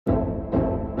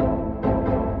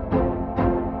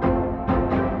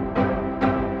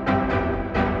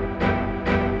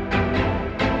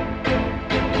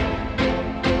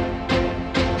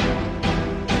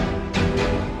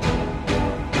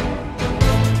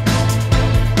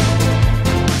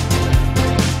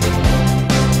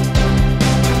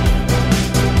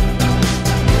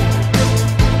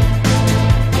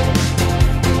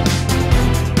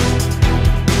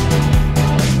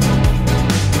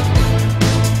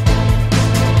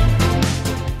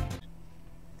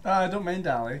I don't mind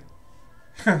Ali.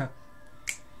 I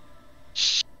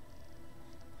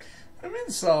mean,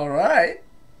 it's alright.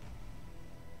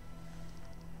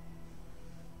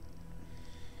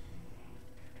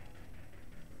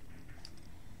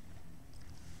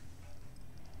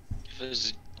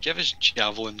 Give us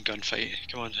javelin gunfight.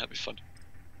 Come on, that'd be fun.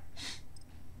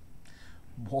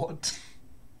 What?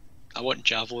 I want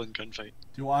javelin gunfight.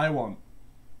 Do I want?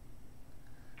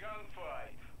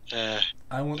 Gunfight.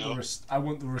 I want no. I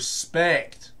want the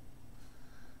respect.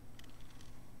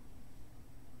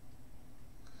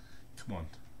 Come on.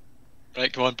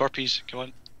 Right, come on, burpees. Come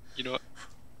on. You know what?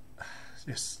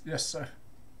 Yes, yes, sir.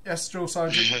 Yes, drill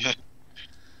sergeant.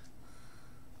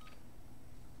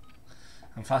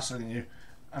 I'm faster than you.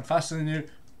 I'm faster than you.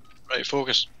 Right,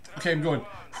 focus. Okay, I'm going.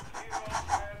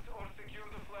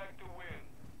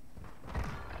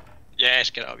 Yes,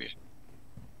 get out of here.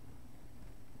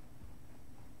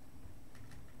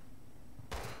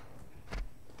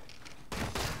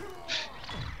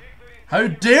 How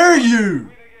dare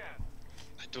you!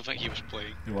 I don't think he was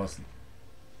playing. He wasn't.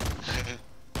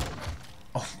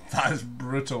 Oh, that is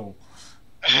brutal.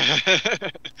 You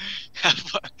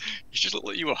just looked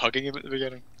like you were hugging him at the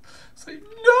beginning. It's like,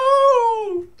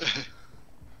 no!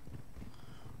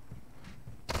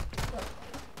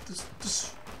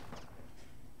 just...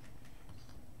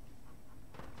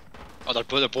 Oh,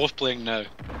 they're both playing now.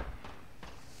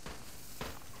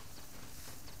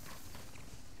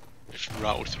 Just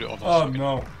rattled through it almost. Oh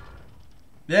no.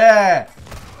 Yeah!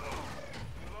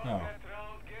 No.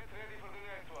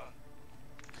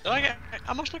 Did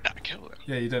I must have got a kill there.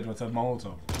 Yeah, you did with a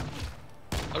Molotov.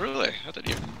 Oh really? I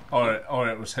didn't even... Or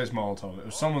it was his Molotov. It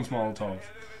was someone's Molotov.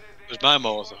 It was my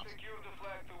Molotov.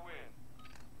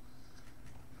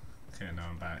 Okay, now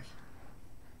I'm back.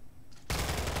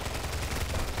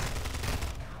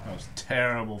 That was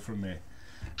terrible from me.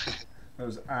 That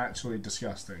was actually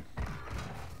disgusting.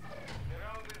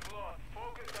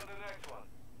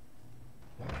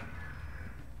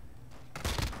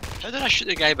 How did I shoot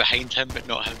the guy behind him but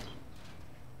not him?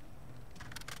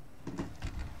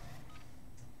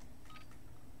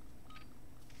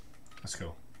 Let's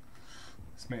go.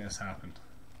 Let's make this happen.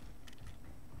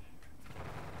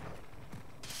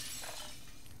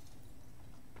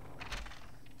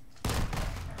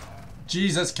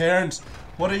 Jesus, Cairns,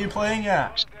 what are you playing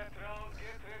at?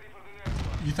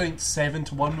 You think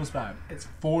 7-1 was bad? It's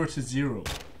 4-0.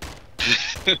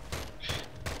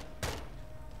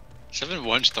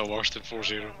 7-1's still worse than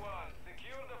 4-0.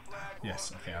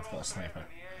 Yes, okay, I've got a sniper. I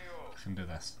can do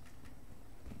this.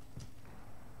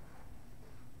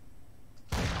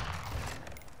 Come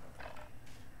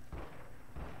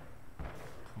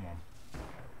on.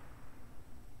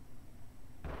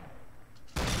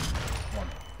 One.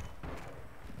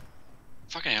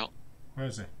 Fucking hell. Where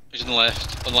is he? He's on the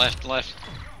left. On the left, on the left.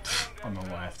 On the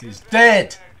left. He's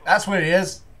dead! That's where he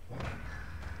is.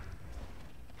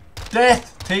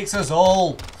 Death takes us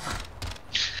all.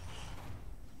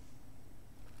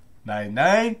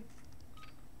 9-9.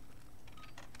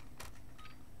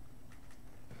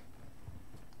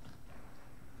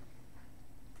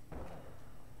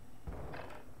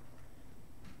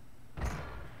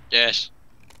 Yes.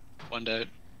 One down.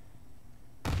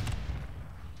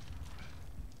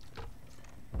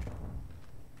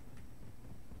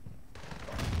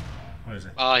 Where is he?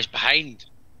 Ah, he's behind.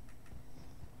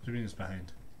 What do you mean he's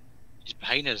behind? He's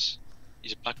behind us.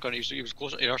 He's back on. He was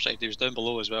closer to our side. He was down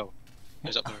below as well.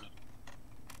 He's up there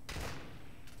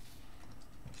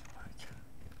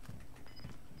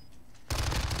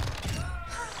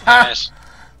now. Yes.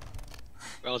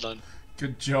 Well done.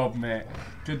 Good job, mate.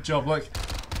 Good job. Look.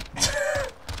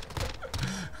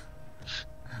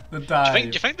 The dive. Do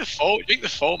you think the fall? Do you think the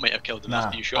fall might have killed him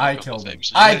after you shot him I a couple killed of him.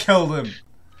 times? I killed him.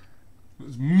 It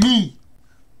was me.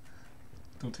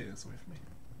 Don't take this away from me.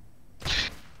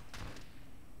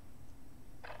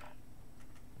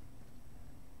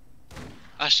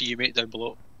 I see you, mate, down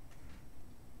below.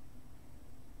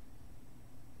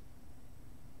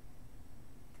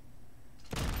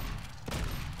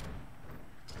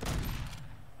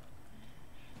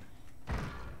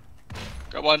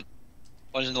 Got one.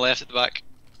 One's on the left at the back.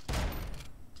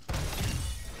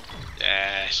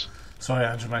 Yes. Sorry,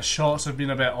 Andrew, my shots have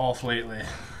been a bit off lately.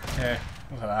 Okay,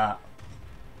 look at that.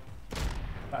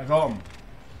 But I got him.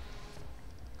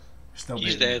 Still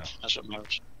He's beating me dead. though. That's what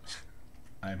matters.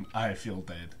 I feel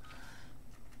dead.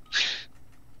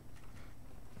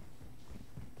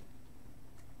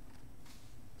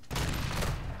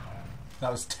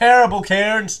 That was terrible,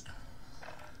 Cairns!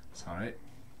 It's alright.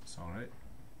 It's alright.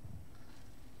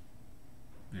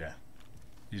 Yeah.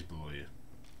 He's below you.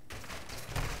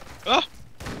 Ah!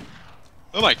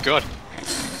 Oh my god.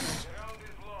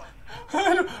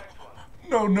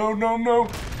 No, no, no, no.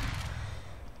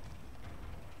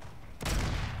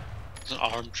 It's an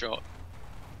arm shot.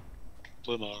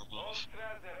 Blew my arm off.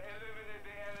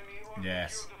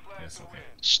 Yes. Yes, okay.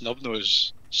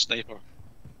 Snubnose sniper.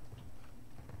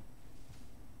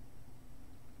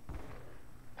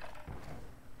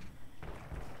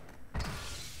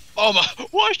 Oh my,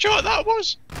 what a shot that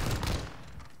was!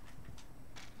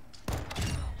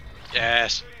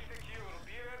 Yes.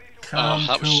 Calm,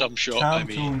 that was cool, some shot calm, by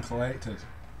me. cool and collected.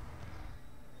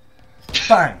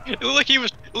 Bang! It looked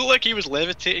like he was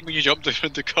levitating when you jumped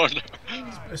around the corner.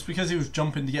 It's because he was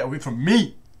jumping to get away from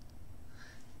me.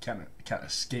 Can't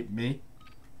escape me.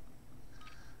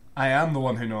 I am the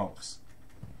one who knocks.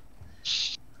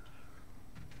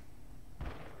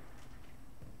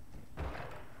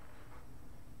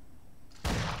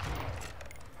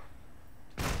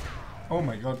 Oh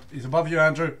my god, he's above you,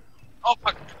 Andrew. Oh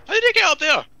fuck! How did he get up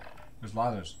there? There's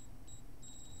ladders.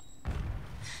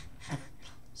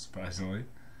 Surprisingly.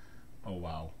 Oh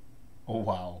wow. Oh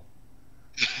wow.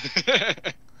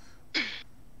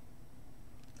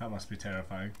 That must be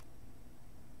terrifying.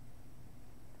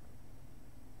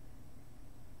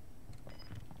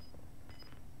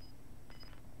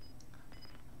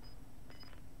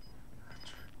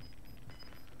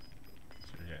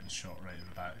 So you're getting shot right in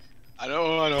the back. I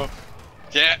know.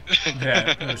 Yeah.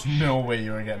 Yeah, there's no way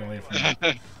you were getting away from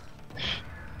that.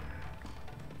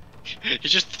 He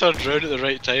just turned around at the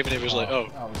right time and he was like, oh.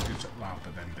 That was a good shot. Wow,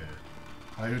 but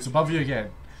then it was above you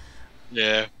again.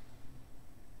 Yeah.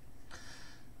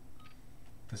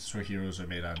 This is where heroes are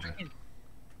made, Andrew.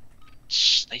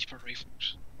 Sniper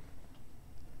rifles.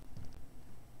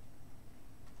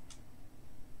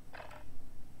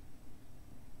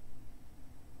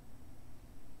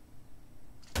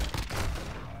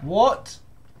 What?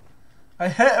 I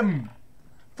hit him!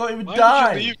 Thought he would Why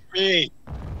die! did you leave me?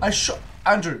 I shot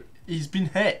Andrew, he's been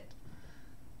hit.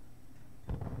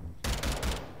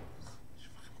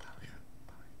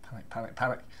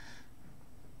 Panic.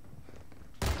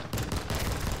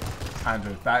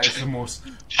 Andrew, that is the most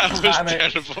That was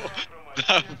panic. terrible.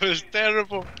 That was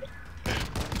terrible.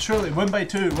 Surely, win by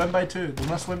two. They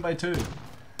must win by two.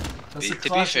 That's the To be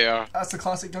classic, fair, that's the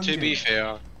classic gun game. to be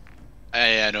fair,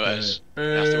 yeah, I know it is. Boo. You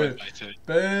have to win by two.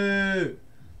 Boo!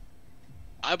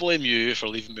 I blame you for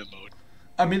leaving me alone.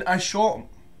 I mean, I shot him.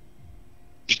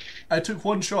 I took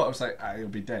one shot, I was like, he'll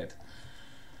be dead.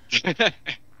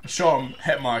 I shot him,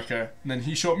 hit marker, and then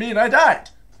he shot me and I died!